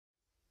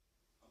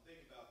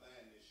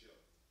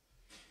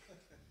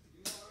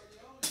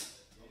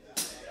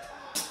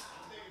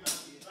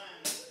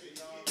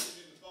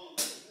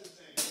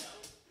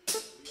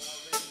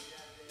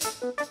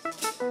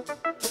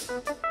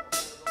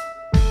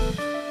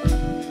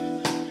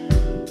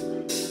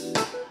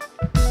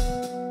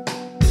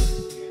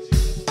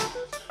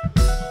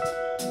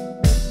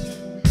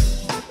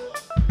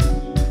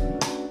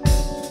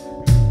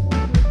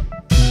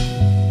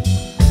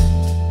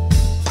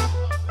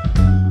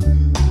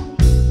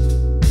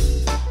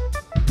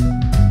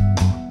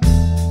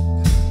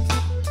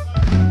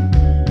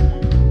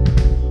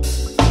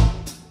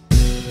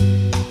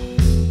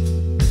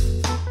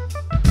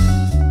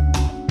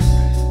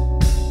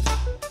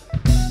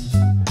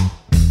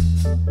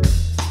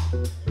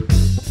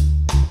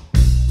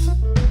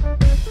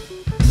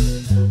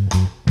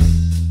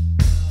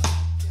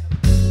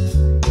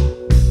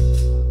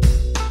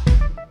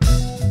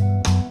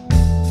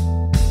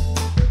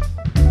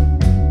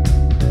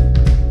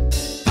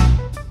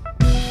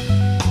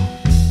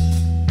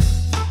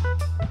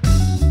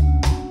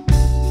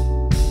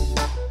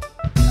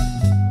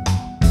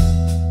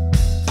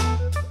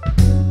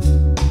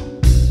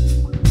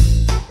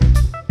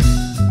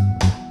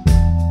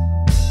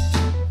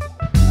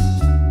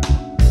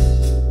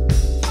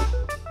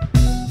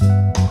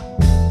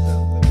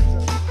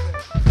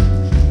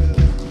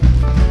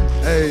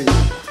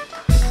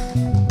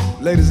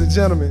Ladies and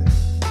gentlemen,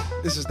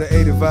 this is the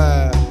 80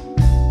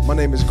 Vibe. My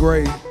name is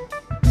Gray,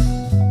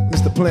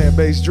 Mr. Plant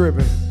Based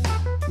Drippin,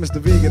 Mr.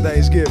 Vegan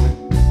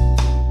Thanksgiving.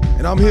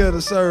 And I'm here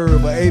to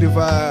serve an 80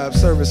 Vibe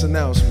service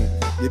announcement,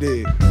 you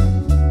dig?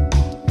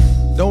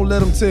 Don't let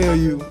them tell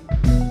you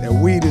that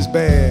weed is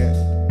bad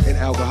and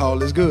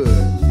alcohol is good,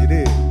 you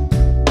dig?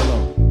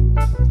 Hold on.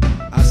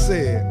 I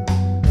said,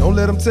 don't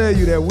let them tell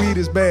you that weed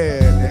is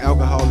bad and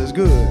alcohol is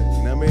good,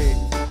 you know what I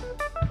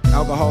mean?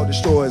 Alcohol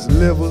destroys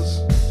livers.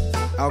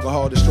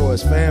 Alcohol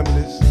destroys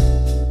families.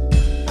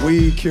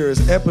 Weed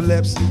cures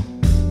epilepsy.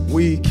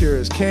 Weed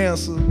cures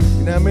cancer. You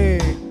know what I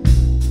mean?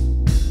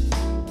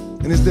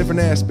 And there's different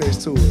aspects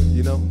to it,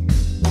 you know?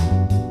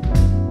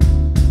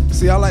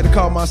 See, I like to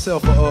call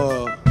myself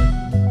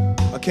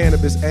a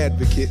cannabis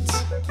advocate.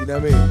 You know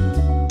what I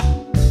mean?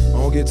 I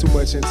don't get too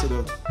much into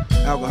the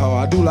alcohol.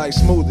 I do like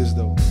smoothies,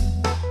 though.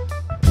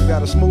 You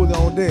got a smoothie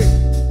on deck.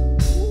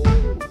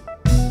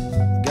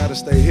 You gotta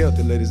stay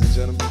healthy, ladies and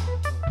gentlemen.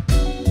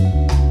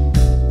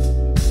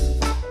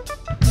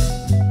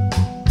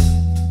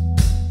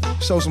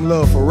 Show some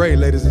love for Ray,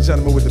 ladies and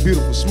gentlemen, with the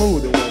beautiful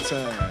smoothie one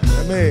time.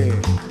 I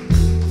mean,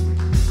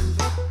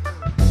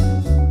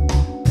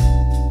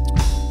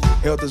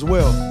 health is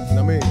wealth, you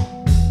know what I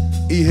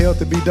mean? Eat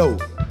healthy, be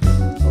dope.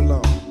 Hold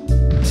on.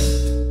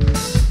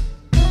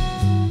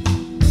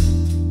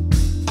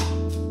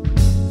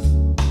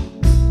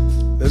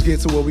 Let's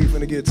get to what we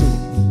finna get to.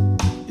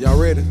 Y'all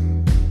ready?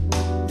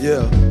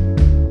 Yeah.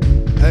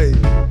 Hey,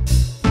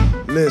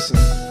 listen.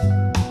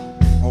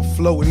 I'm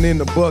floating in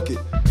the bucket.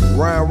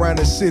 Riding around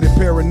the city,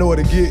 paranoid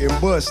of getting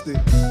busted.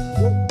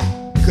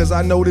 Cause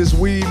I know this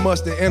weed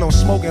mustard, and I'm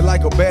smoking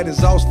like a bad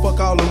exhaust.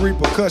 Fuck all the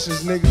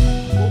repercussions,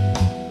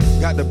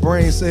 nigga. Got the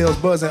brain cells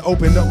buzzing,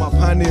 open up my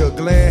pineal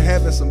gland,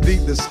 having some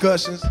deep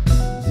discussions.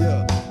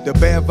 Yeah, the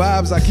bad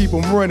vibes, I keep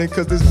them running,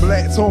 cause this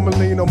black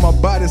tourmaline on my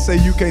body say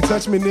you can't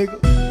touch me, nigga.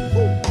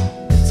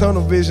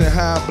 Tunnel vision,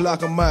 high, block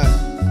them out.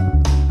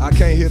 I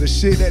can't hear the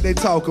shit that they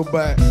talk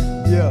about.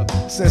 Yeah,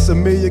 sense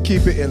familiar,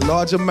 keep it in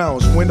large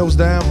amounts. Windows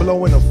down,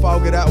 blowing the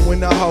fog it out when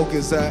the hawk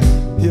is out.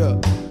 Yeah,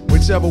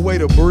 whichever way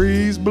the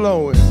breeze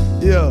blowing.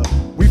 Yeah,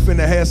 we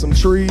finna have some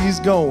trees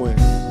going.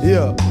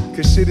 Yeah,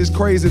 cause shit is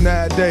crazy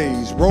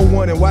nowadays. Roll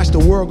one and watch the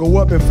world go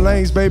up in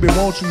flames. Baby,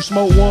 won't you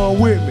smoke one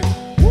with me?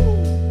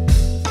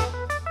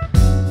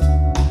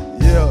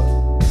 Yeah,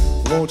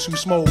 won't you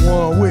smoke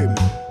one with me?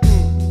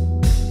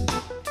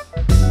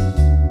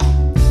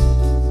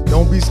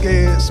 Don't be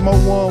scared,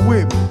 smoke one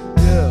with me.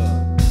 Yeah.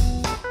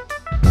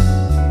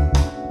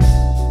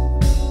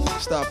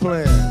 Stop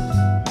playing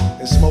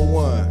and smoke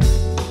one.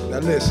 Now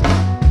listen,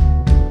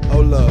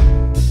 hold up.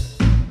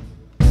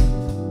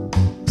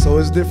 So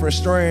it's different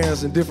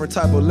strands and different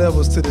type of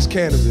levels to this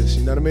cannabis,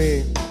 you know what I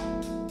mean?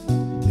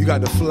 You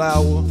got the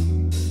flower,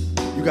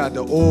 you got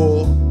the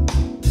oil,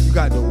 you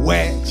got the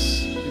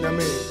wax, you know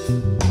what I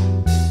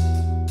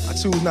mean? I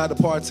choose not to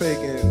partake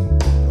in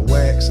the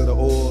wax or the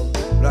oil,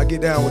 but I get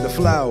down with the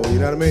flower, you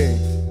know what I mean?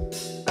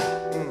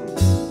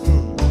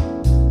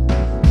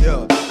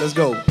 Yeah, let's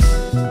go.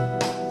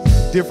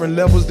 Different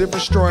levels,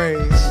 different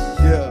strains,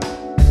 yeah.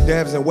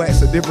 Dabs and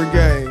wax, a different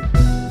game.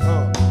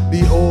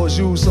 These oils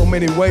used so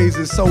many ways,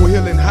 it's so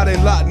healing. How they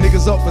lock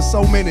niggas up for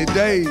so many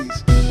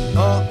days.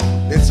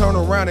 Then turn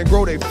around and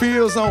grow their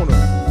feels on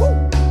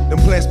them. Them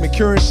plants been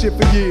curing shit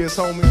for years,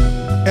 homie.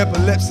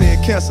 Epilepsy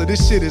and cancer,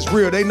 this shit is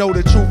real. They know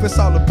the truth, it's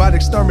all about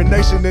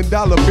extermination and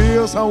dollar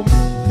bills, homie.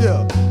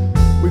 Yeah,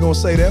 we gon'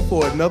 say that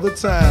for another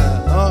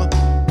time,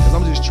 Cause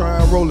I'm just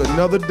trying to roll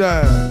another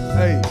dime.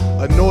 Hey,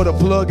 annoy the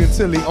plug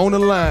until he on the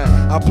line.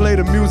 I play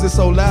the music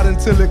so loud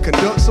until it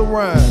conducts a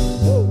rhyme.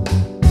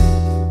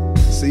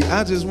 See,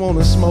 I just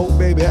wanna smoke,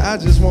 baby. I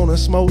just wanna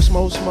smoke,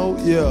 smoke, smoke,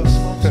 yeah.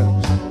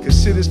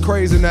 Cause shit is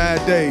crazy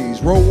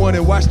nowadays. Roll one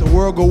and watch the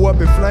world go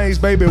up in flames,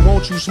 baby.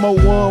 Won't you smoke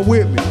one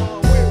with me?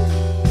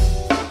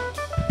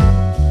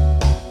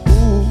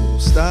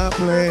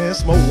 stop playing,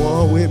 smoke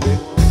one with me.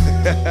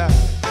 Yeah.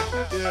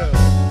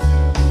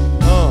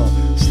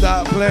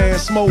 Stop playing,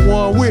 smoke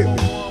one with me.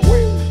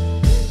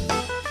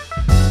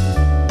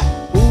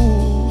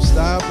 Ooh,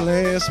 stop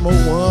playing,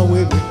 smoke one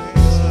with me.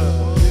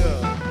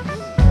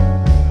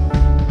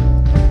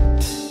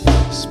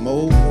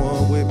 Smoke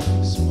one with me.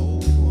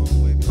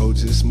 Go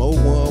just smoke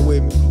one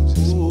with me.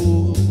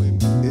 Ooh,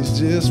 it's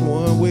just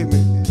one with me.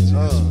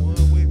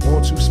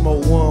 Won't you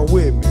smoke one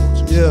with me?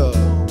 Yeah,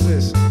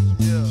 listen.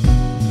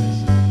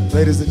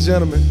 Ladies and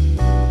gentlemen,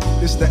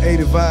 it's the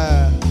 80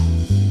 vibe.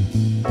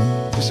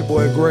 It's your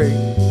boy Gray.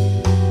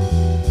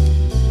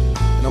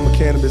 And I'm a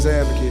cannabis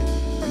advocate.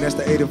 And that's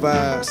the 80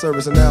 vibe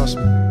service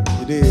announcement.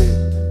 You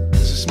did.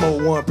 This is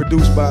Smoke One,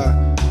 produced by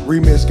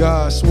Remix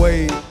God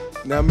Sway. You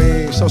know what I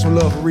mean? Show some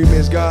love for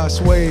Remix God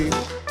Sway. You know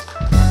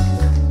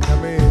what I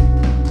mean?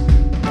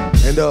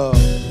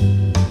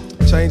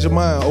 And change your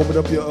mind, open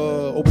up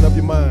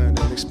your mind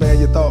and expand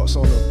your thoughts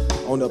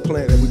on the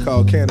plant that we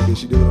call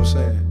cannabis. You dig what I'm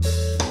saying?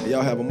 And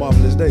y'all have a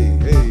marvelous day.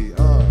 Hey,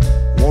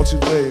 won't you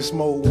play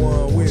smoke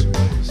one with me?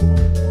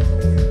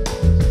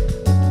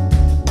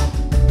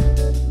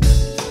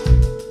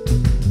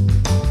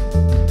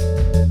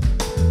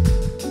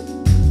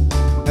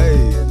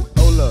 Hey,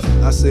 hold up.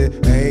 I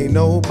said, ain't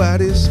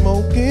nobody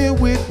smoking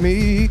with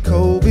me,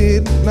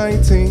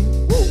 COVID-19.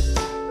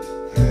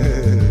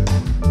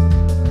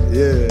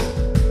 Yeah.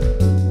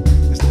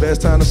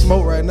 Best time to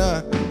smoke right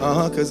now,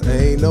 cause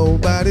ain't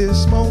nobody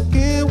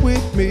smoking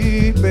with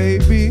me,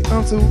 baby,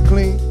 I'm too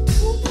clean.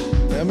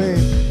 I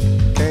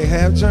mean, can't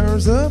have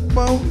germs up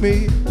on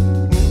me,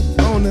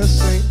 on the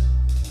scene,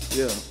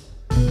 yeah.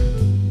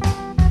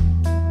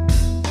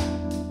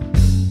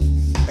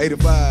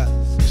 85,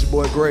 it's your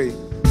boy Gray,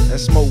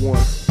 that's Smoke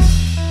One.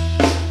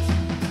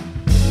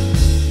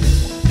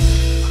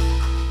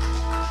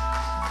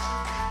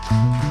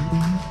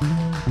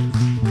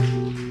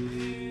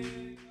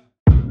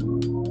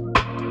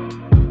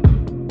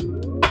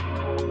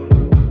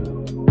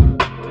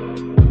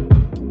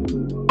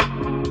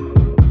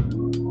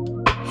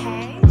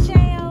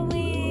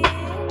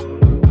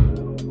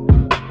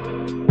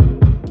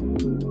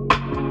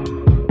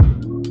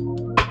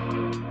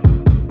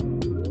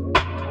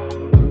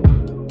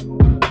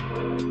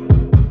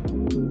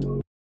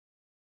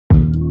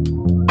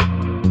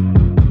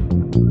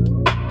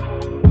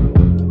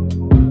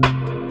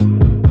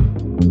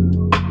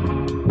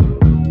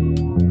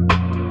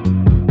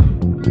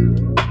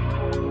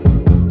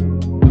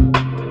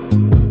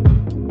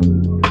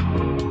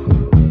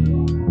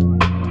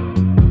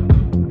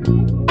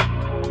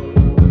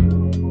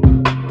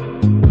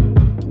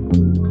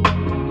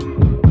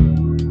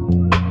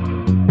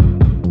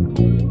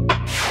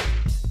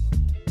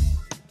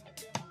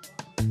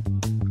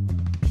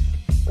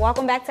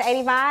 Welcome back to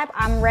 80 Vibe.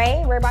 I'm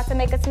Ray. We're about to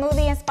make a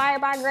smoothie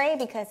inspired by Gray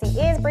because he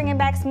is bringing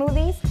back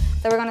smoothies.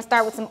 So we're gonna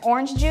start with some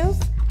orange juice.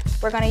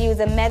 We're gonna use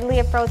a medley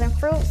of frozen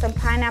fruit, some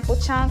pineapple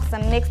chunks,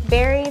 some mixed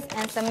berries,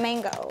 and some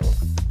mangoes.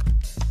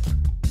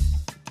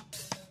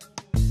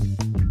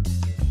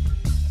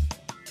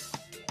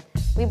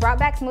 We brought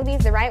back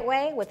smoothies the right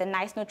way with a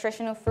nice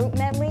nutritional fruit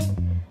medley.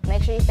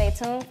 Make sure you stay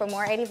tuned for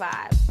more 80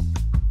 Vibe.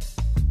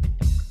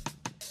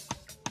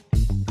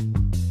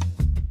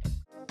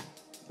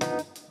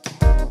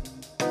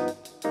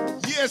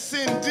 Yes,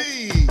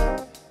 indeed.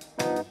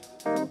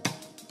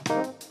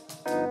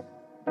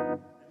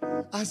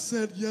 I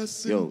said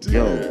yes, indeed.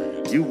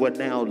 Yo, you are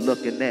now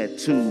looking at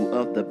two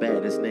of the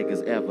baddest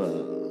niggas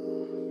ever.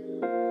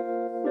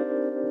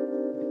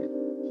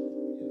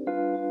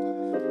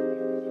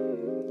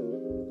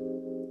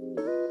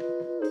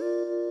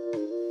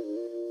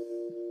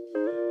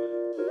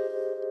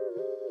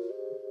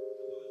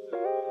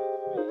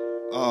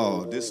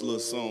 Oh, this little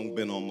song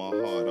been on my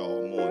heart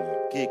all morning.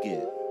 Kick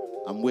it.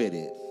 I'm with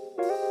it.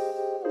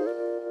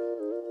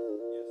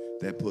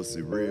 That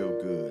pussy real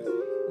good.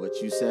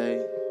 What you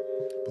say?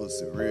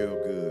 Pussy real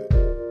good.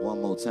 One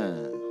more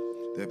time.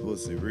 That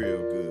pussy real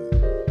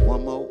good.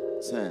 One more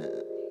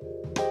time.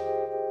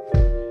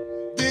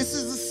 This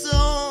is a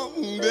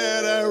song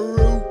that I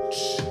wrote.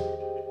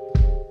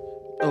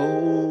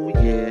 Oh,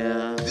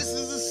 yeah. This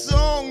is a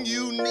song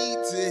you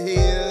need to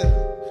hear.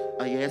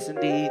 Oh, yes,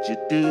 indeed you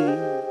do.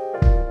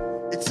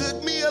 It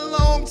took me a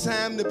long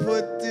time to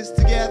put this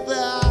together.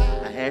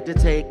 I had to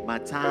take my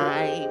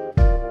time.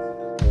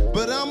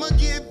 But I'ma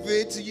give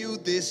it to you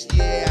this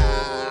year.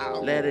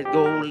 Let it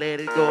go, let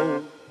it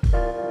go.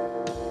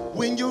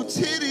 When your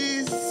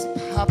titties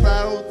pop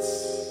out,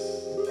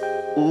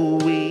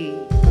 Ooh-wee.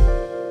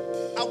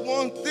 I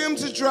want them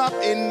to drop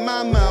in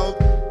my mouth.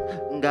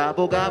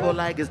 Gobble, gobble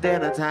like it's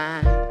dinner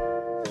time.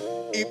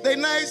 If they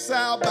nice,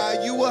 I'll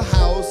buy you a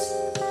house.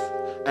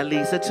 At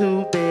least a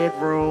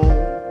 2-bedroom.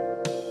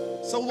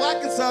 So I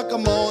can suck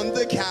them on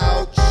the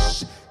couch.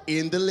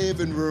 In the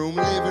living room,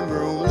 living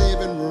room,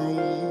 living room.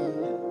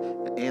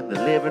 In the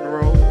living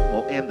room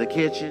or in the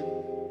kitchen.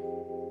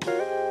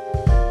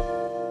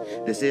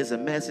 This is a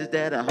message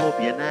that I hope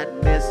you're not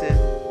missing.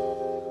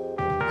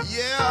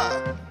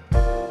 Yeah.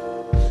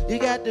 You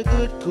got the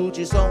good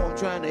coochie, so I'm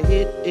trying to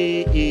hit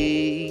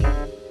it.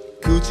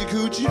 Coochie,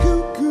 coochie,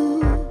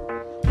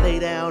 coo-coo. Lay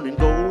down and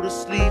go to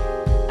sleep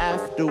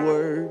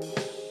afterward.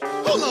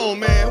 Hold on,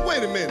 man.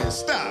 Wait a minute.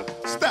 Stop.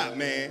 Stop,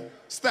 man.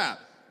 Stop.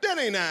 That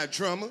ain't our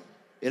drummer.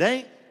 It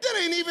ain't?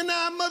 That ain't even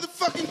our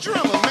motherfucking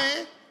drummer,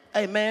 man.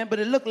 Hey, man, but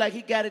it looked like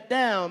he got it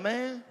down,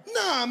 man.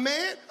 Nah,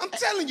 man. I'm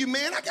telling you,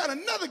 man. I got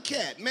another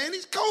cat, man.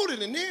 He's colder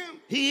than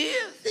him. He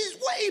is? He's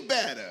way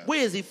better.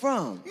 Where is he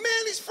from?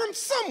 Man, he's from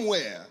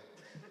somewhere.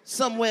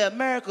 Somewhere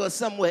America or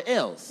somewhere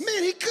else?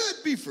 Man, he could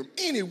be from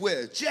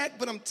anywhere, Jack,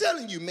 but I'm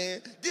telling you,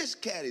 man, this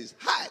cat is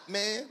hot,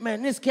 man.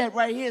 Man, this cat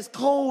right here is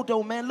cold,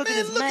 though, man. Look at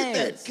his look mask.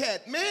 at that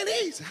cat, man.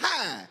 He's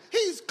high.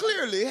 He's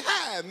clearly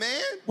high,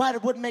 man.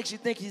 What makes you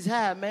think he's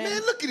high, man?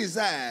 Man, look at his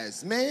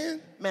eyes,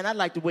 man. Man, I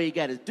like the way he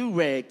got his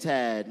do-rag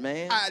tied,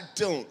 man. I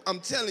don't. I'm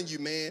telling you,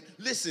 man.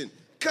 Listen,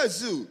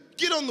 Kazoo,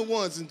 get on the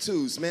ones and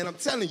twos, man. I'm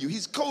telling you,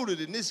 he's colder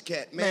than this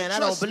cat, man. Man, I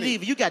don't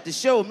believe it. You got to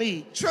show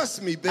me.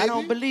 Trust me, baby. I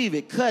don't believe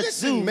it.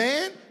 Listen,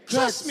 man.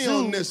 Trust me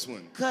on this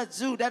one.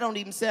 Kudzu, that don't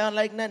even sound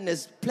like nothing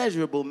that's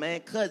pleasurable, man.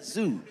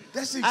 Kudzu.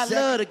 That's exactly.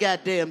 I love the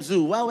goddamn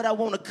zoo. Why would I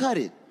want to cut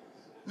it?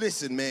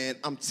 Listen, man,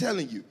 I'm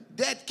telling you,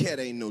 that cat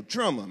ain't no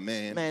drummer,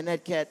 man. Man,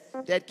 that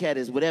cat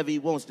is whatever he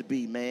wants to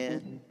be,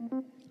 man.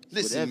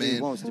 Listen,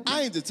 man,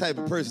 I ain't the type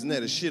of person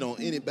that'll shit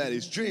on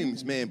anybody's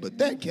dreams, man, but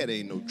that cat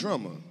ain't no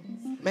drummer.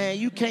 Man,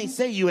 you can't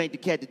say you ain't the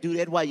cat to do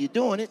that while you're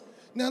doing it.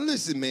 Now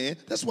listen, man,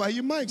 that's why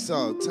your mic's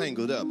all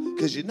tangled up,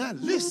 because you're not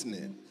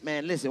listening.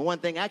 Man, listen, one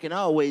thing I can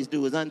always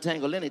do is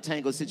untangle any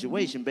tangled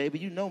situation, baby.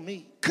 You know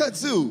me.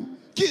 Kudzu,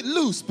 get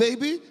loose,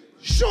 baby.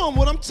 Show him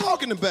what I'm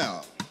talking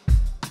about.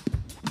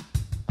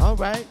 All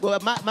right. Well,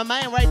 my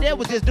man right there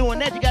was just doing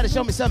that. You got to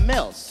show me something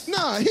else.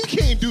 Nah, he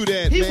can't do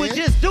that, He man. was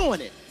just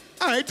doing it.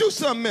 All right, do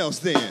something else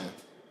then.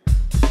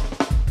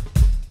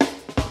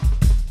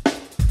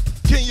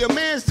 Can your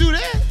mans do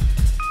that?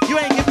 You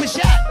ain't give him a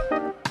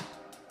shot.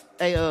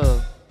 Hey,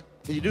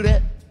 can you do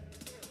that?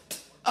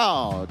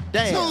 Oh,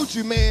 damn. Told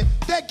you, man,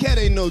 that cat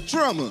ain't no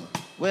drummer.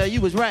 Well,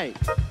 you was right.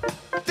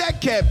 That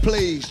cat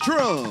plays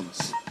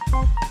drums.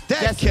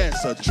 That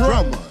cat's a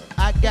drummer.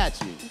 I got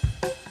you.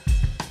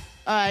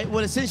 All right,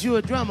 well, since you're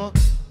a drummer,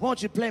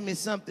 won't you play me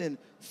something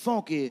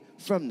funky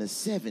from the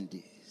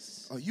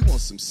 70s? Oh, you want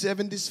some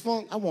 70s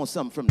funk? I want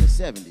something from the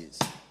 70s.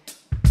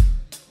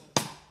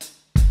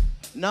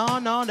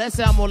 No, that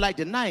sounds more like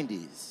the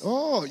 90s.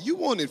 Oh, you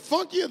want it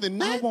funkier than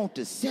that? I want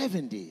the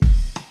 70s.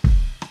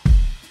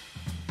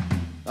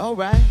 All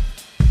right.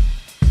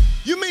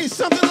 You mean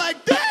something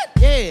like that?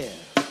 Yeah.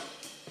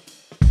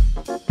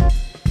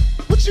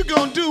 What you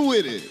gonna do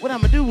with it? What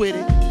I'ma do with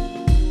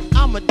it?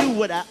 I'ma do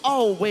what I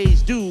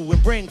always do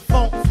and bring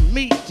funk from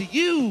me to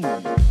you.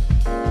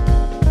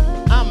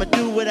 I'ma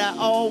do what I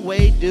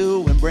always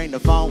do and bring the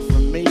funk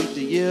from me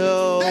to you.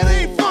 That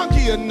ain't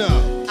funky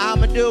enough.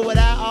 I'ma do what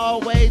I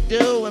always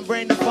do and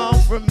bring the funk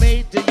from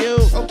me to you.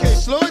 Okay,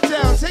 slow it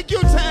down. Take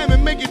your time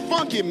and make it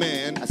funky,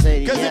 man. I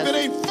said Because yes. if it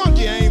ain't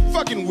funky, I ain't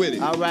fucking with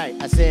it. All right,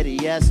 I said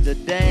it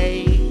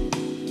yesterday.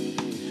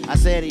 I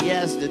said it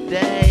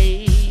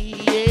yesterday.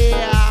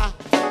 Yeah.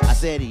 I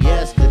said it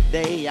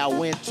yesterday. I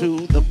went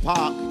to the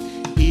park,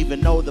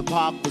 even though the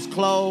park was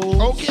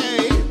closed.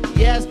 Okay.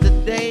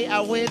 Yesterday I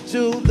went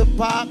to the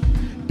park,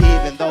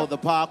 even though the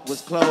park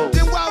was closed.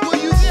 Then why were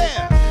you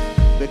there?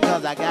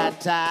 Because I got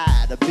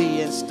tired of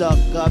being stuck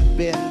up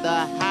in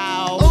the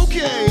house.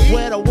 Okay.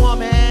 With a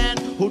woman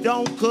who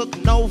don't cook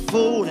no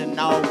food and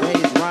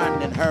always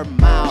running her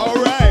mouth.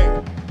 All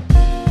right.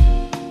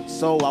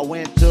 So I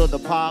went to the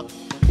park,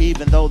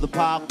 even though the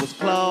park was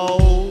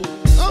closed.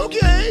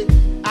 Okay.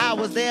 I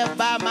was there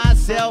by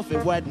myself,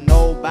 it wasn't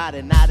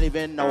nobody, not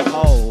even no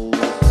hoes.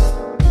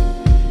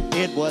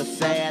 It was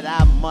sad,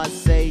 I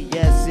must say,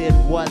 yes, it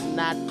was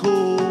not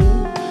cool.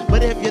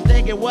 But if you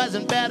think it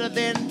wasn't better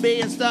than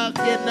being stuck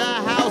in the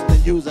house,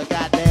 then you's a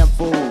goddamn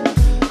fool.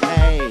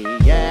 Hey,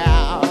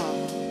 yeah.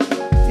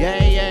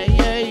 Yeah, yeah,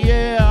 yeah,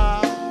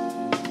 yeah.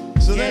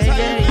 So that's how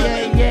you feel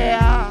it?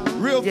 Yeah.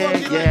 Real Yeah,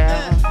 funky like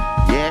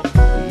yeah.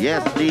 that?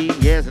 Yes, indeed,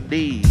 yes,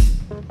 indeed.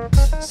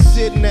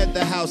 Sitting at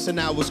the house and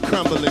I was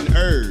crumbling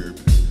herb.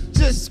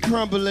 Just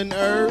crumbling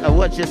herb.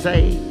 What you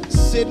say?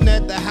 Sitting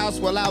at the house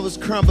while I was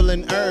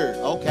crumbling herb.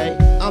 Okay.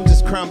 I'm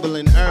just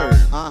crumbling herb.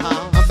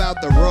 Uh-huh. I'm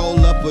about to roll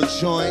up a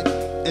joint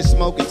and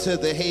smoke it to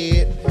the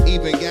head.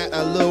 Even got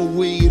a little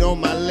weed on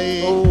my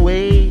leg. Oh,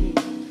 wait.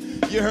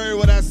 You heard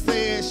what I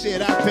said?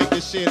 Shit, I picked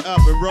the shit up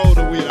and rolled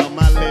the weed on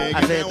my leg.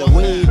 I said the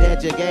weed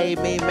that you gave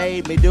me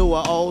made me do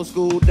an old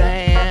school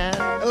dance.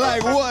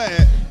 Like what?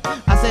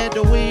 I said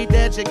the weed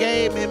that you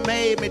gave me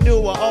made me do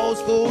an old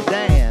school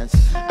dance.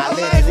 I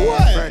let Like it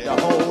what? burn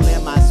the hole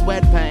in my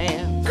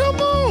sweatpants. Come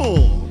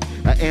on.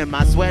 In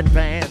my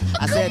sweatpants.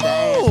 I said the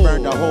ass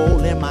burned a hole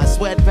in my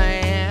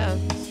sweatpants.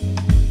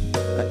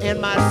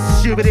 In my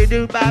shoobity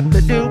doo bop da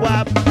doo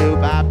wop doo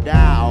bop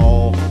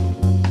dow.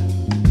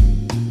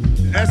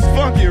 That's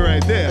funky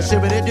right there.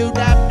 Shoobity doo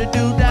dop da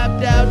doo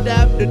dop dow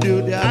dop da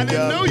doo dop. I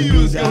didn't know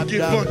you was gonna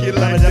get funky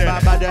like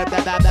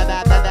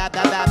that.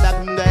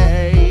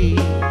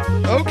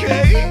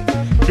 Okay.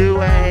 Do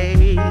a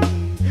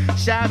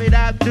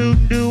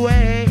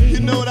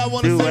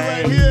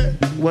right here.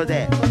 What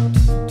that?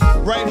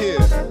 Right here.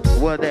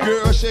 What that?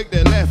 Girl, shake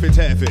that Laffy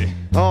Taffy.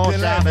 Oh,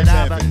 shabba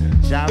dabba,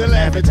 shabba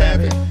Laffy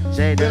Taffy.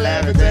 Shake the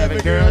Laffy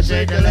Taffy, girl,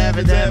 shake the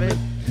Laffy Taffy.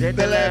 Shake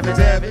the Laffy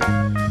Taffy.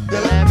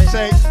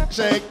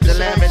 Shake the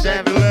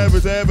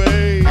Laffy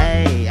Taffy.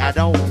 Hey, I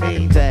don't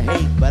mean to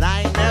hate, but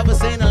I ain't never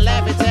seen a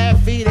Laffy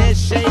Taffy that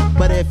shape.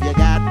 But if you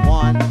got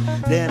one,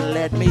 then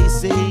let me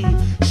see.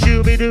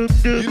 Shooby doop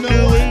doop. You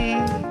know what?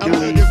 I'm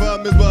looking for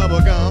Miss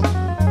Bubblegum.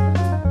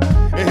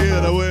 And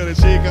hit her with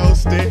a Chico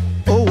stick.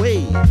 Oh,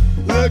 wait.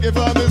 Looking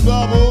for Miss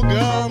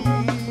Bubblegum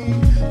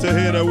to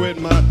hit her with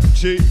my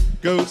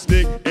Chico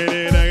stick. And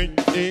it ain't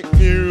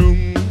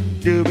you.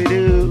 Dooby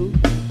doo.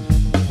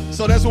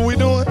 So that's what we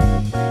doing?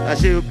 A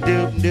shoop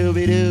doop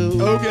dooby doo.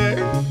 Okay.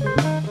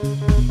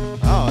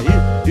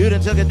 Oh, you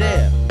done took it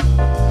there.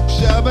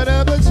 Shabba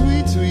dabba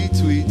tweet tweet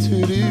tweet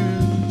tweet doo.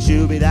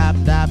 Shooby dop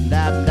dop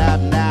dop dop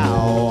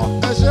now.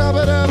 A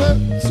shabba dabba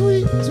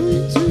tweet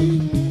tweet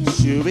tweet.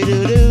 Shooby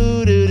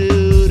doo doo doo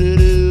doo doo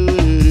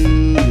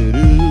doo doo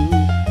doo.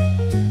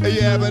 A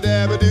yabba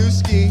dabba doo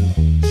ski.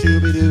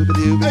 Shooby dooby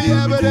dooby. A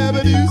yabba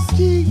dabba doo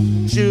ski.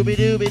 Shooby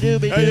dooby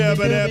dooby. A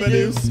yabba dabba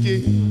doo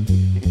ski.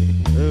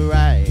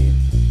 Right.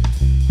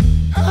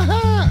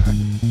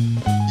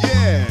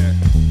 Yeah.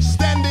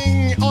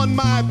 Standing on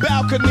my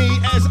balcony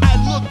as I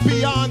look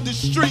beyond the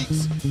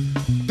streets,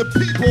 the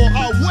people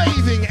are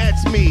waving at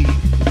me.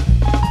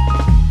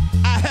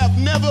 I have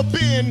never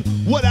been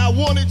what I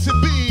wanted to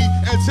be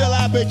until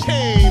I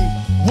became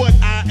what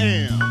I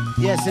am.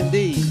 Yes,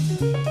 indeed.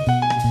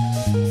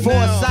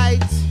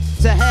 Foresight,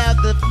 to have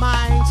the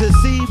mind to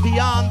see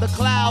beyond the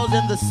clouds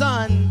and the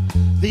sun.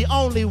 The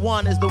only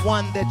one is the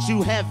one that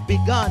you have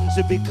begun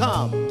to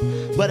become.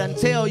 But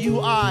until you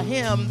are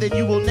him, then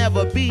you will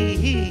never be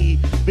he,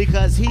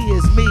 because he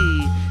is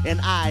me, and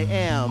I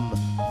am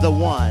the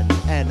one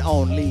and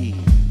only.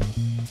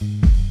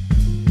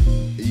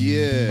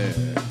 Yeah,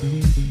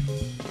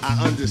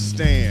 I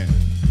understand.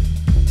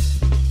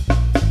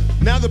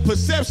 Now the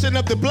perception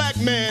of the black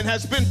man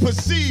has been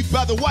perceived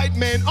by the white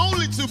man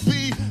only to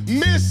be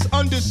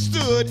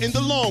misunderstood in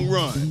the long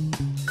run.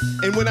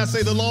 And when I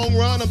say the long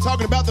run, I'm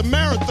talking about the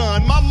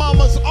marathon. My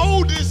mama's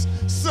oldest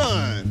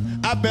son,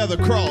 I bear the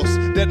cross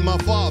that my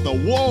father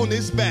wore on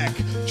his back.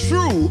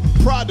 True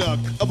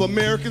product of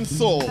American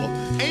soil.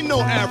 Ain't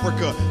no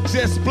Africa,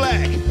 just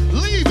black.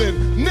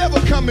 Leaving, never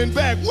coming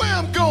back. Where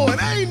I'm going,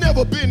 I ain't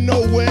never been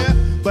nowhere.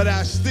 But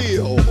I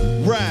still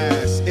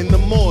rise in the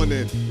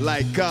morning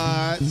like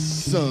God's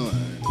son.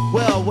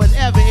 Well,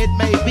 whatever it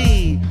may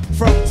be,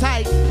 from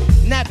tight,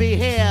 nappy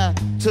hair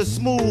to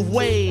smooth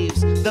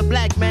waves, the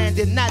black man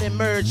did not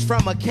emerge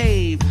from a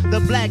cave. The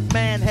black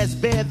man has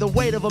bared the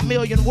weight of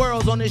 1,000,000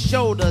 worlds on his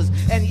shoulders,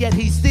 and yet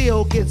he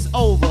still gets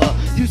over.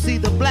 You see,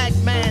 the black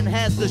man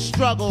has the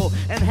struggle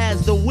and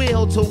has the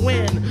will to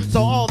win.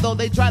 So although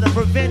they try to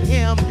prevent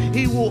him,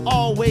 he will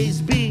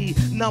always be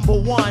number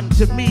one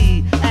to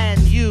me and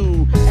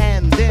you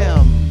and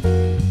them.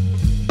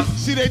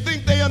 See, they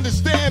think they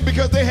understand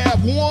because they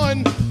have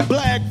one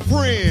black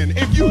friend.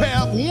 If you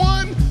have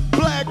one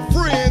black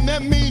friend,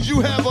 that means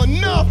you have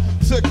enough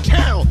to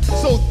count.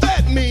 So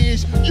that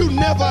means you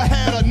never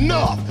had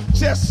enough.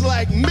 Just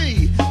like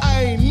me,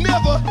 I ain't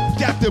never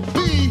got to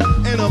be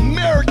an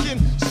American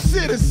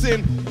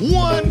citizen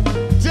one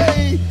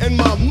day in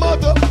my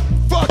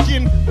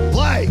motherfucking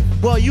life.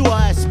 Well, you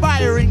are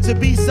aspiring to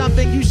be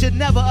something you should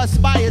never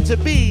aspire to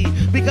be,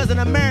 because an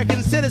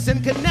American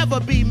citizen could never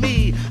be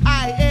me.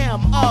 I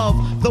am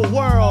of the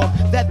world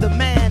that the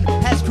man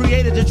has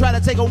created to try to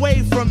take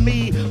away from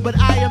me, but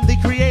I am the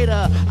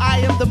creator, I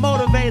am the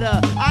motivator,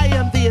 I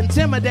am the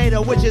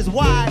intimidator, which is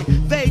why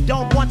they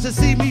don't want to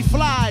see me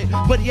fly,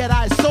 but yet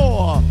I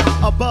soar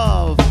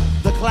above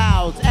the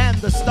clouds and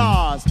the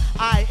stars.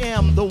 I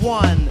am the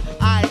one,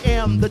 I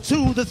am the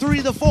two, the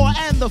three, the four,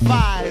 and the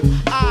five.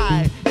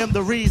 I am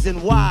the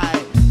reason why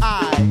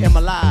I am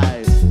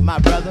alive, my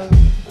brother.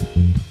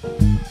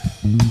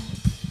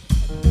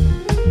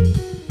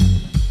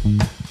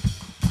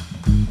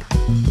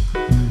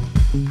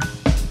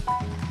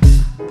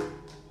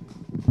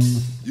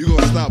 You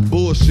gonna stop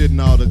bullshitting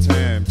all the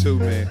time too,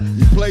 man.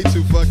 You play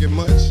too fucking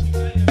much.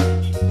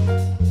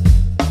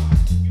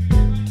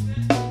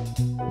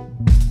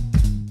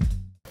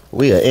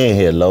 We are in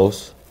here,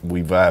 Lous.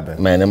 We vibing.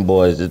 Man,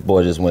 this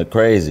boy just went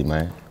crazy,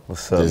 man.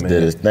 What's up, just man?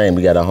 did his thing.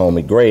 We got our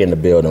homie Gray in the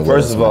building.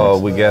 First of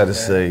all, we gotta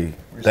say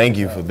thank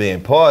you for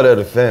being part of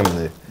the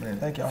family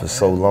for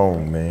so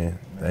long, man.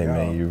 Hey,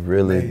 man, you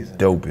really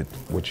dope at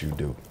what you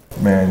do.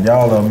 Man,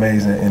 y'all are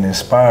amazing and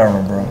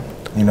inspiring, bro.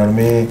 You know what I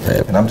mean?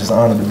 And I'm just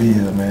honored to be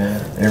here,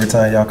 man. Every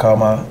time y'all call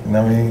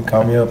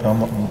me up,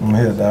 I'm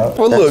here, dog.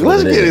 Well, look,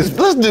 let's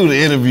do the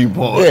interview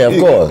part. Yeah, of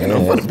course. You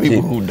know, for the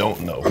people who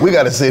don't know. We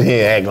gotta sit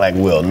here and act like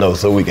we'll know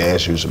so we can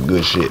ask you some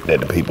good shit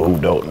that the people who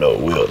don't know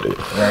will do.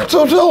 Right.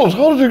 So tell us,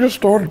 how did you get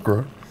started,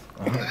 bro?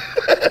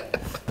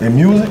 In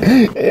music?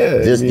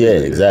 Yeah,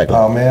 exactly.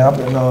 Oh man, I've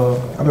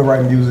been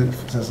writing music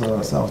since I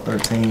was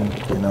 13,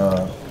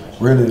 and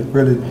really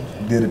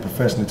did it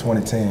professionally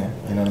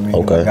 2010. You know what I mean?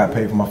 Okay. I got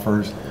paid for my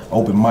first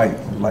open mic,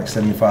 it was like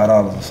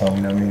 $75 or something.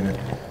 You know what I mean?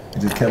 It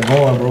just kept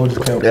going, bro. It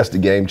just kept. That's the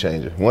game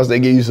changer. Once they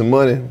give you some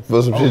money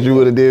for some shit you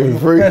would have did for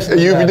free,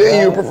 you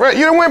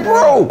done went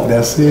pro.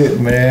 That's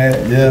it,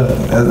 man.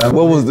 Yeah.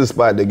 What was the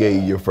spot that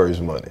gave you your first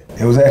money?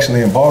 It was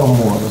actually in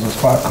Baltimore. There was a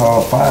spot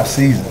called 5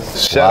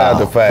 Seasons. Shout out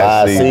to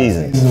 5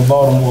 Seasons. Seasons in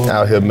Baltimore.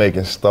 Out here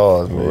making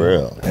stars, man. For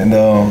real. And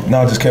no,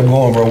 I just kept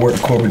going, bro. I worked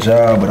a corporate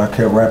job, but I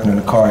kept rapping in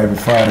the car every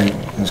Friday.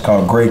 It was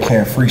called Gray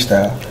Can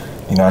Freestyle.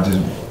 You know, I just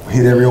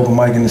hit every open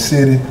mic in the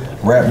city,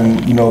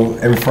 rapping, you know,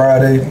 every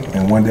Friday.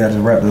 And one day I just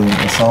rapped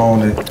a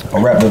song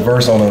I rapped a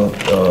verse on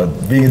a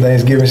vegan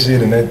Thanksgiving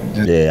shit, and that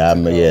just.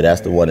 Yeah,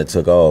 that's the one that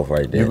took off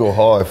right there. You go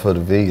hard for the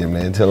vegan,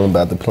 man. Tell them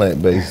about the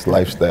plant-based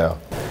lifestyle.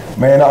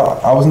 Man,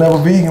 I was never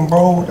vegan,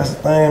 bro. That's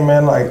the thing,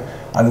 man. Like,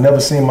 I never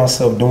seen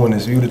myself doing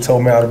this. If you'd have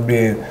told me I'd have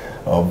been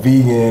a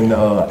vegan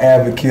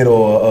advocate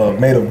or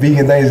made a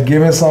vegan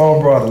Thanksgiving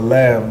song, bro, I'd have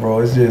laughed, bro.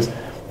 It's just,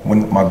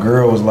 when my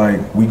girl was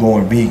like, we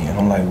going vegan,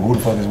 I'm like, who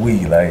the fuck is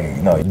we? Like,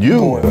 no, you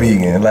going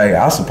vegan. Like,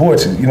 I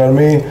support you, you know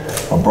what I mean?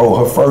 But bro,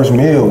 her first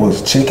meal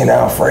was chicken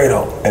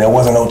Alfredo, and it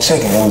wasn't no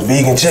chicken, it was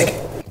vegan chicken.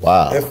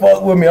 Wow. It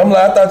fucked with me. I'm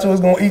like, I thought you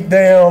was gonna eat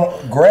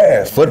damn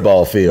grass.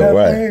 Football field, you know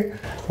right. I mean?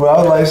 But I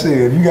was like,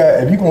 shit,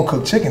 if you gonna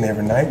cook chicken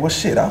every night, well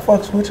shit, I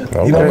fucks with you.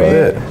 Okay. You know what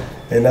I mean?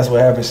 And that's what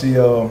happened.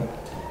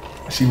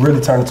 She really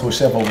turned into a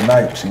chef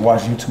overnight. She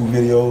watched YouTube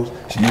videos.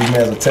 She used me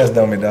as a test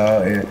dummy,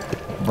 dog. And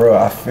bro,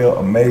 I felt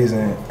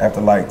amazing after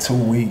like 2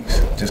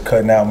 weeks just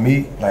cutting out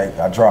meat. Like,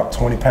 I dropped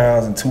 20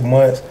 pounds in 2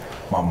 months.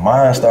 My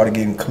mind started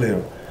getting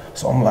clearer.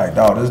 So I'm like,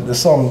 dog, there's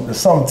something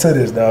to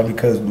this, dog,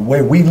 because the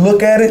way we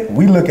look at it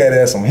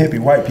as some hippie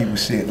white people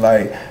shit.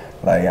 Like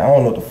I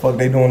don't know what the fuck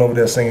they doing over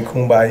there singing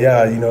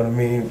Kumbaya, you know what I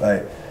mean?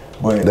 Like,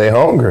 but they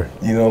hungry.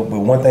 You know, but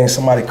one thing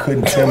somebody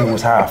couldn't tell me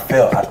was how I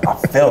felt. I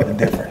felt the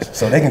difference.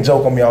 So they can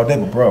joke on me all day,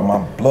 but bro, my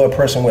blood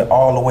pressure went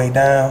all the way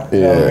down. You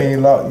know what I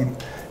mean? Like,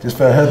 just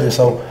felt healthy.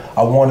 So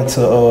I wanted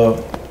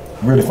to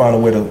really find a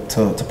way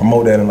to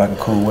promote that in like a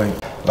cool way.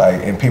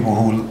 Like, and people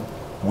who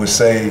would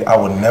say I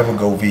would never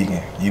go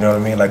vegan, you know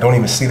what I mean? Like, don't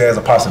even see that as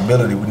a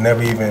possibility. We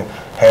never even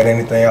had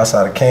anything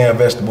outside of canned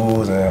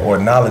vegetables or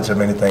knowledge of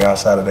anything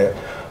outside of that.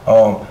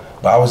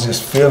 But I was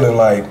just feeling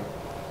like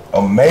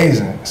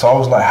amazing. So I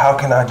was like, how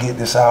can I get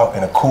this out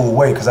in a cool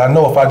way? Because I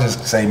know if I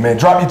just say, man,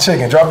 drop your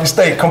chicken, drop your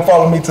steak, come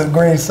follow me to the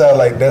green side,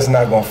 like, that's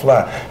not gonna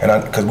fly.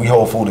 And because we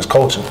hold food as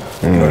culture,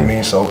 you know what I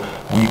mean? So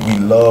we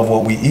love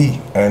what we eat.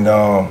 And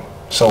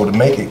so to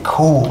make it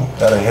cool,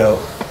 that'll help,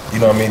 you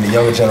know what I mean, the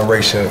younger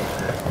generation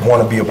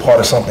want to be a part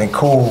of something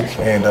cool.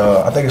 And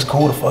I think it's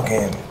cool to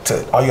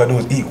all you gotta do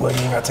is eat well, you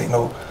ain't gotta take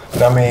no, you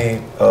know what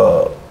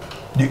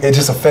I mean? It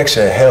just affects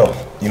your health,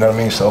 you know what I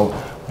mean? So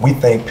we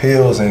think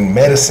pills and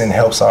medicine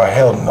helps our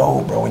health.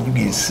 No, bro, when you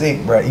get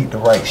sick, bro, eat the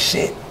right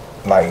shit.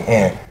 Like,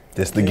 and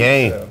it's the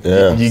game.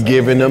 Yeah. You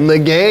giving them the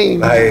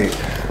game. Like,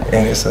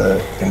 and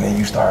and then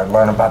you start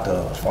learning about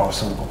the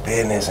pharmaceutical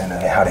business and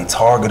how they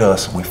target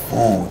us with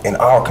food in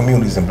our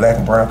communities, in black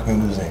and brown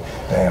communities,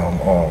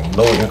 and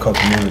low income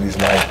communities.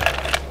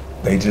 Like,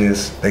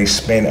 they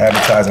spend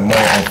advertising money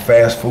on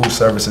fast food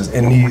services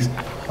in these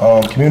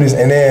communities,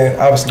 and then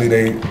obviously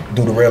they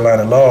do the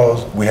redlining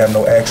laws. We have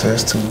no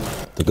access to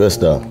the good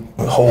stuff.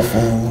 Whole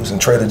Foods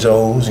and Trader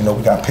Joe's, you know,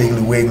 we got Piggly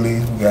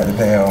Wigglies, we got the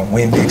damn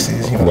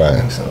Winn-Dixie's, you know what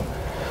I mean? So,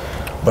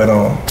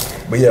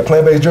 but yeah,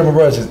 plant-based drippin',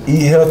 bro, just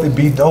eat healthy,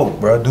 be dope,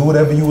 bro. Do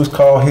whatever you was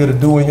called here to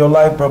do in your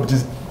life, bro, but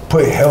just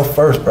put health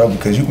first, bro,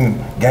 because you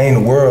can gain the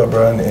world,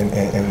 bro,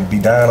 and be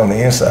dying on the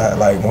inside.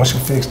 Like, once you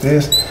fix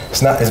this,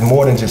 it's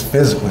more than just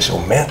physical, it's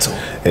your mental.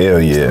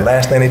 Hell yeah. It's the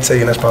last thing they tell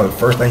you, and that's probably the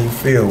first thing you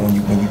feel when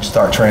you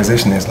start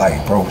transitioning. It's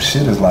like, bro,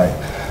 shit is like,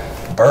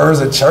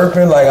 birds are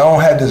chirping, like, I don't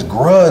have this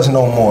grudge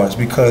no more. It's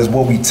because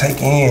what we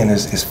take in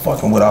is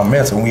fucking with our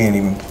mental. We ain't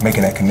even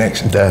making that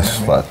connection. That's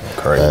fucking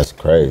crazy. That's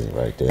crazy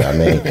right there. I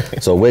mean,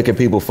 so where can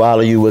people follow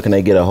you? Where can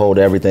they get a hold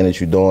of everything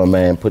that you're doing,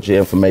 man? Put your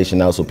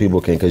information out so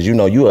people can, because you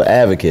know you're an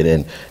advocate,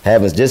 and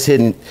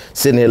sitting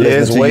here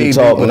listening to you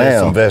talk now.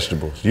 Some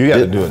vegetables. You got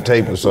to do a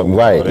tape or something.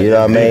 Right, you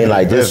know what I mean?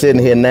 Like, just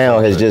sitting here now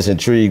has just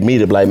intrigued me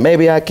to be like,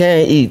 maybe I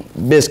can eat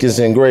biscuits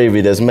and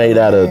gravy that's made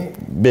out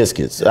of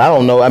biscuits. I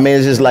don't know. I mean,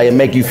 it's just like, it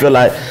make you feel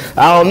like,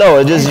 I don't know.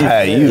 It just,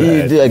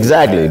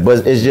 exactly.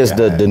 But it's just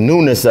the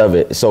newness of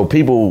it. So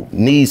people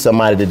need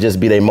somebody to just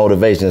be their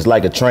motivation. It's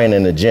like a trainer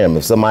in the gym.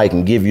 If somebody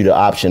can give you the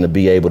option to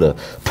be able to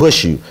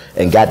push you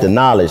and got the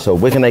knowledge, so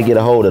where can they get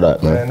a hold of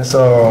that, man? It's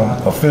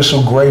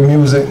Official Gray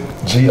Music,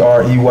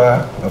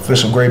 Grey,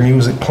 Official Gray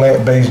Music,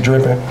 Plant Based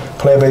Drippin,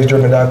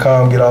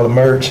 plantbaseddrippin.com, get all the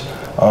merch.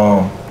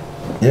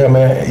 Yeah,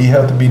 man, eat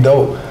healthy, be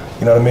dope.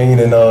 You know what I mean?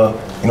 And,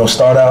 you know,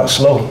 start out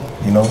slow,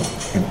 you know.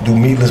 Do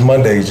meatless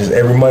Mondays, just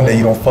every Monday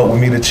you don't fuck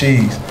with meat or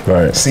cheese.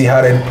 Right. See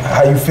how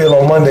you feel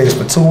on Mondays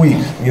for 2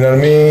 weeks. You know what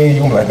I mean?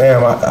 You can be like,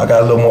 damn, I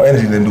got a little more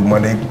energy than do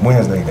Monday,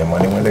 Wednesday, then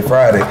Monday, Wednesday,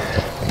 Friday.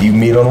 You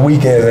meet on the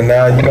weekends, and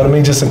now, you know what I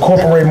mean? Just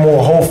incorporate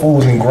more whole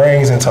foods and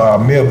grains into our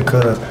meal,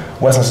 because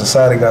Western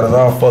society got us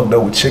all fucked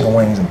up with chicken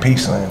wings and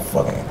pizza and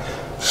fucking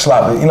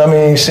sloppy, you know what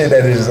I mean? Shit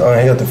that is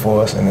unhealthy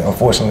for us and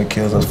unfortunately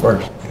kills us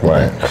first.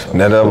 Right.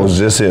 Now that was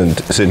just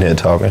sitting here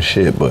talking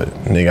shit, but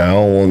nigga, I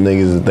don't want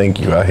niggas to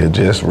think you out here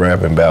just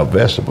rapping about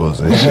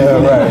vegetables and shit.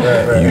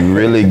 Yeah, right. You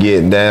really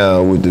get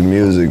down with the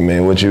music,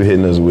 man. What you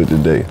hitting us with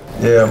today?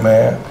 Yeah,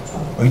 man.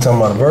 What you talking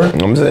about, a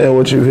bird? I'm saying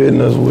what you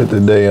hitting us with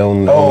today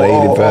on the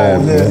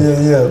 85.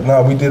 Yeah.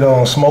 No, we did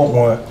on Smoke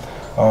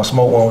One.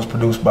 Smoke One was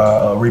produced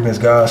by Remix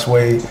God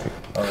Sway.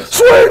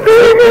 Sweet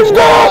Remix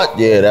God!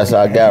 Yeah, that's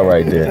our guy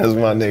right there. That's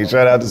my nigga.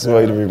 Shout out to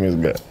Sweet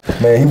Remix God.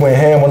 Man, he went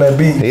ham on that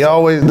beat. He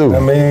always do. I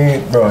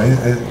mean, bro,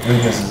 his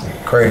remix is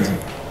crazy.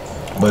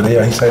 But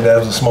yeah, he said that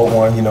was a Smoke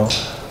One, you know.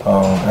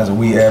 As a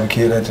weed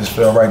advocate, that just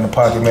fell right in the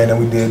pocket, man. Then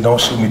we did Don't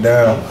Shoot Me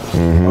Down,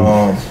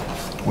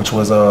 which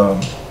was a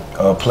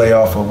play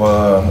off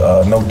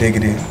of No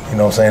Diggity, you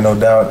know what I'm saying, No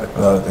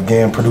Doubt.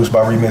 Again, produced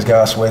by Remix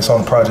God Sway. It's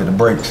on the project The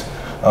Breaks,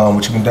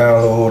 which you can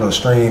download or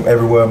stream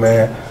everywhere,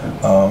 man.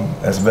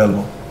 That's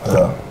available.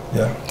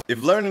 Yeah.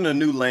 If learning a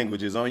new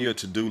language is on your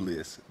to-do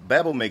list,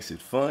 Babbel makes it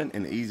fun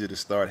and easy to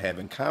start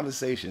having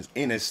conversations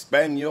in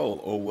Espanol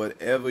or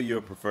whatever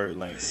your preferred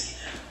language.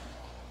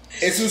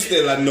 Es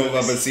usted la nueva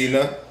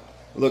vecina?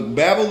 Look,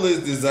 Babbel is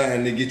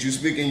designed to get you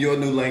speaking your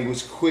new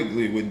language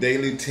quickly with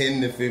daily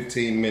 10 to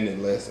 15-minute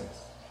lessons.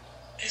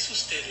 ¿Es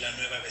usted la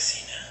nueva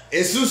vecina?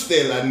 ¿Es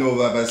usted la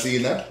nueva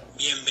vecina?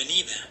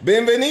 Bienvenida.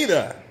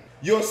 Bienvenida.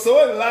 Yo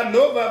soy la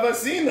nueva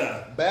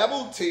vecina.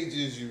 Babbel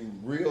teaches you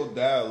real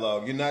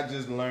dialogue. You're not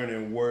just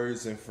learning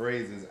words and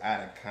phrases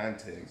out of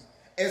context.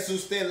 ¿Es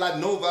usted la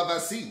nueva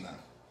vecina?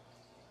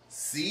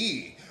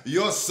 Sí.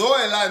 Yo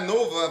soy la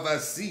nueva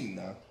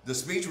vecina. The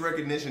speech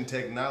recognition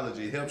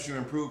technology helps you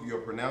improve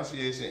your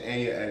pronunciation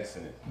and your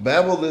accent.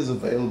 Babbel is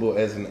available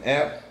as an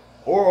app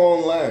or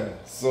online,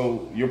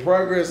 so your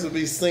progress will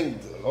be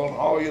synced on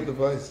all your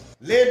devices.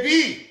 Le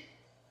vie,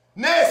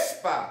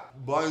 n'est-ce pas?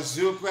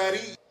 Bonjour,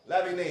 Paris.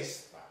 La vie,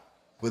 n'est-ce pas?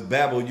 With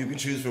Babbel, you can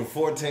choose from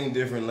 14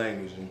 different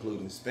languages,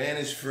 including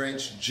Spanish,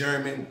 French,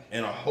 German,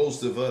 and a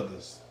host of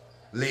others.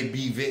 Le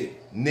bivette,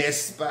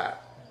 n'est-ce pas?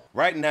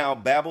 Right now,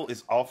 Babbel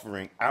is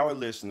offering our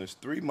listeners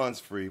 3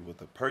 months free with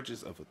the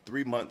purchase of a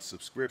 3-month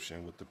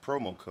subscription with the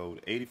promo code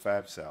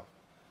 85South.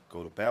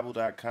 Go to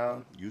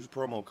Babbel.com, use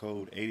promo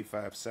code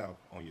 85South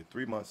on your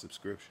 3-month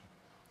subscription.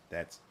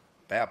 That's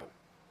Babbel,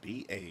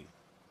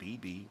 BABBEL.com.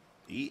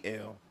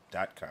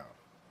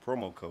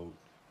 Promo code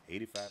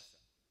 85South.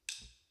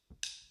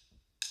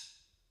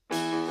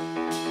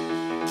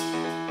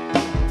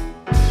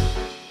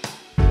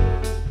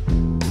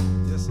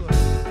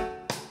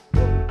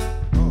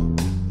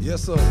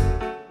 Yes, sir.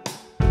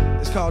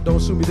 It's called Don't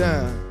Shoot Me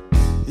Down.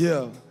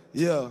 Yeah.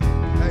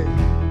 Hey.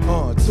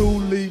 2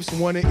 leaves,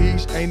 1 in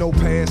each, ain't no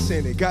pass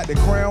in it. Got the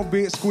crown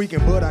bit squeaking,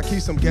 but I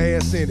keep some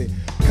gas in it.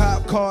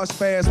 Cop cars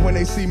fast when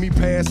they see me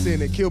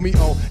passing it. Kill me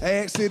on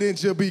accident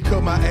just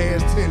because my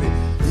ass tinted.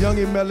 Young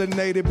and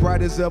melanated,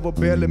 bright as ever,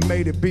 barely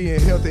made it. Being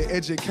healthy,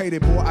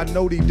 educated, boy, I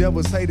know these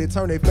devils hate it.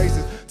 Turn their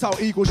faces,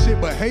 talk equal shit,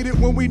 but hate it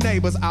when we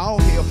neighbors. All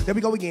hell, there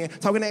we go again,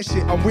 talking that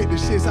shit. I'm with the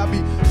shits, I be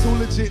too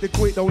legit to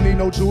quit. Don't need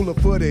no jeweler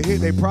for the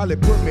hit. They probably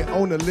put me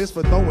on the list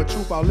for throwing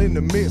truth all in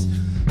the mist.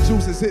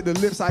 Juices hit the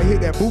lips, I hit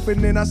that booth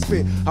and then I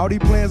spit. All these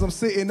plans I'm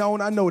sitting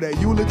on, I know that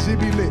you legit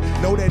be lit.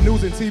 Know that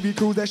news and TV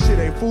crews, that shit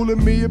ain't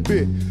fooling me a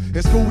bit.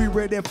 In school we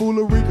read that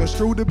foolery,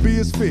 construed to be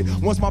as fit.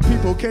 Once my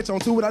people catch on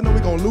to it, I know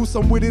we gon' lose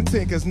some with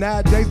intent. Cause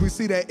nowadays we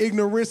see that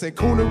ignorance and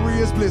coonery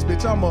is bliss.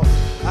 Bitch, I'm a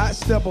hot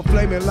stepper,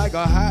 flaming like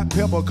a hot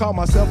pepper. Call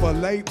myself a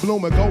late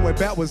bloomer, going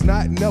back was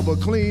not never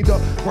cleaned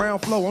up.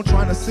 Ground floor, I'm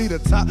trying to see the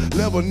top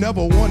level,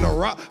 never wanna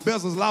rock.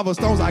 Bezels, lava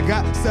stones, I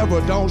got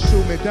several, don't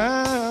shoot me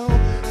down.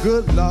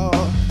 Good Lord,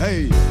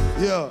 hey,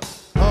 yeah,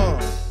 whoa.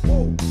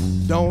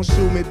 Don't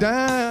shoot me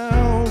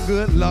down,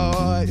 good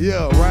Lord,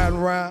 yeah, riding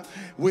around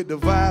with the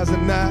vibes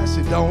and now,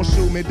 shit, don't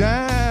shoot me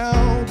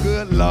down,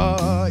 good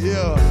Lord,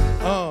 yeah,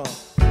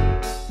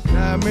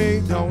 now I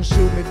mean, don't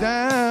shoot me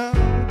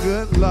down,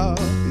 good Lord,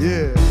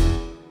 yeah.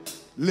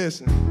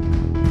 Listen,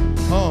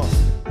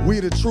 we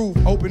the truth,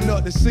 open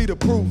up to see the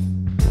proof.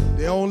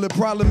 The only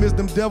problem is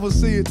them devils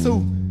see it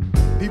too.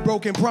 These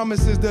broken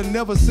promises, they'll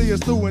never see us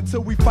through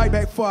until we fight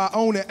back for our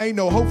own. It ain't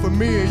no hope for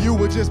me and you,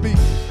 would just be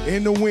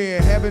in the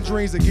wind, having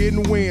dreams of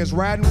getting wins,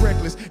 riding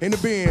reckless in the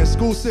bin,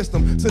 school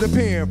system to the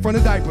pen, from the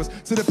diapers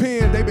to the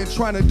pen, they been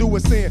trying to do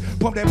us in.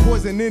 Pump that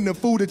poison in the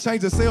food to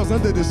change the cells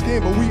under the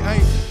skin, but we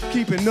ain't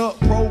keeping up,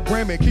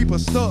 programming, keep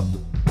us stuck.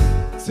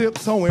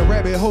 Tiptoeing,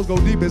 rabbit holes go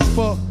deep as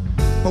fuck.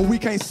 But we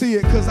can't see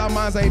it cause our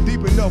minds ain't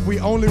deep enough.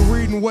 We only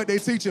reading what they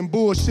teaching,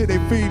 bullshit they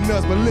feeding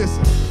us. But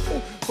listen,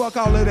 fuck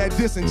all of that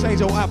diss and change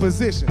your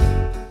opposition.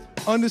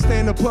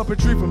 Understand the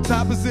puppetry from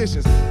top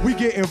positions. We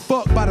getting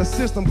fucked by the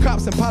system,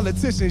 cops and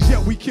politicians.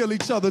 Yet we kill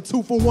each other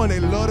 2 for 1, they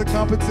love the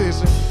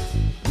competition.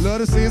 Love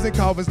the sins and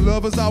coffins,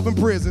 love us off in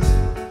prisons.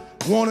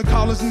 Wanna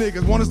call us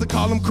niggas, want us to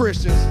call them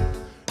Christians.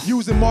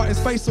 Using Martin's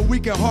face so we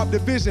can harp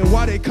division.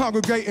 While they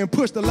congregate and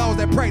push the laws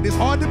that practice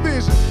hard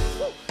division.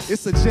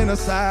 It's a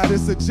genocide,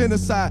 it's a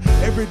genocide.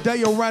 Every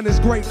day around this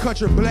great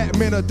country, black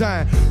men are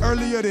dying.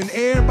 Earlier than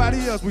everybody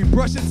else, we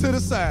brush it to the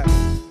side.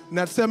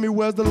 Now tell me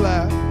where's the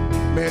lie?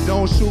 Man,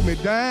 don't shoot me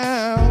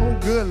down,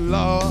 good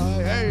Lord.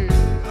 Hey,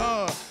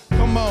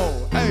 come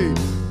on, hey.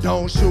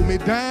 Don't shoot me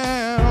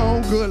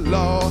down, good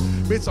Lord.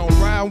 Bitch,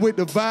 I'm riding with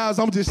the vibes,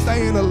 I'm just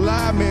staying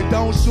alive. Man,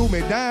 don't shoot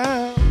me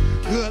down,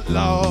 good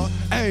Lord.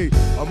 Hey,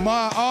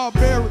 Amar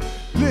Arbery,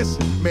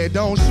 listen. Man,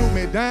 don't shoot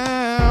me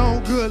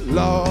down, good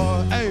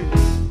Lord. Hey.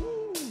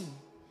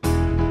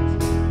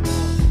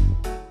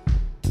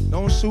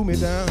 Don't shoot me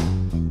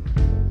down.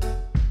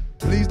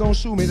 Please don't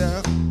shoot me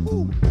down.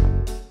 Ooh.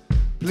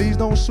 Please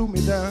don't shoot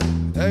me down.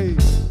 Hey.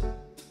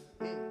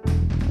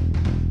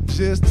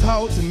 Just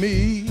talk to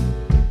me.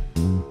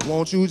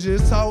 Won't you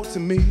just talk to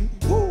me?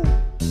 Woo.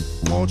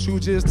 Won't you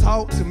just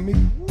talk to me?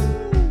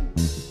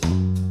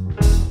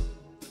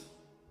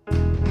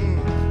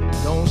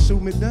 Don't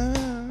shoot me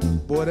down.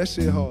 Boy, that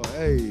shit hard.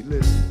 Hey,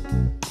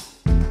 listen.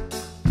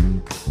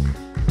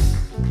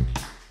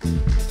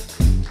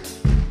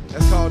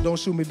 That's called Don't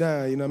Shoot Me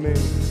Down, you know what I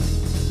mean?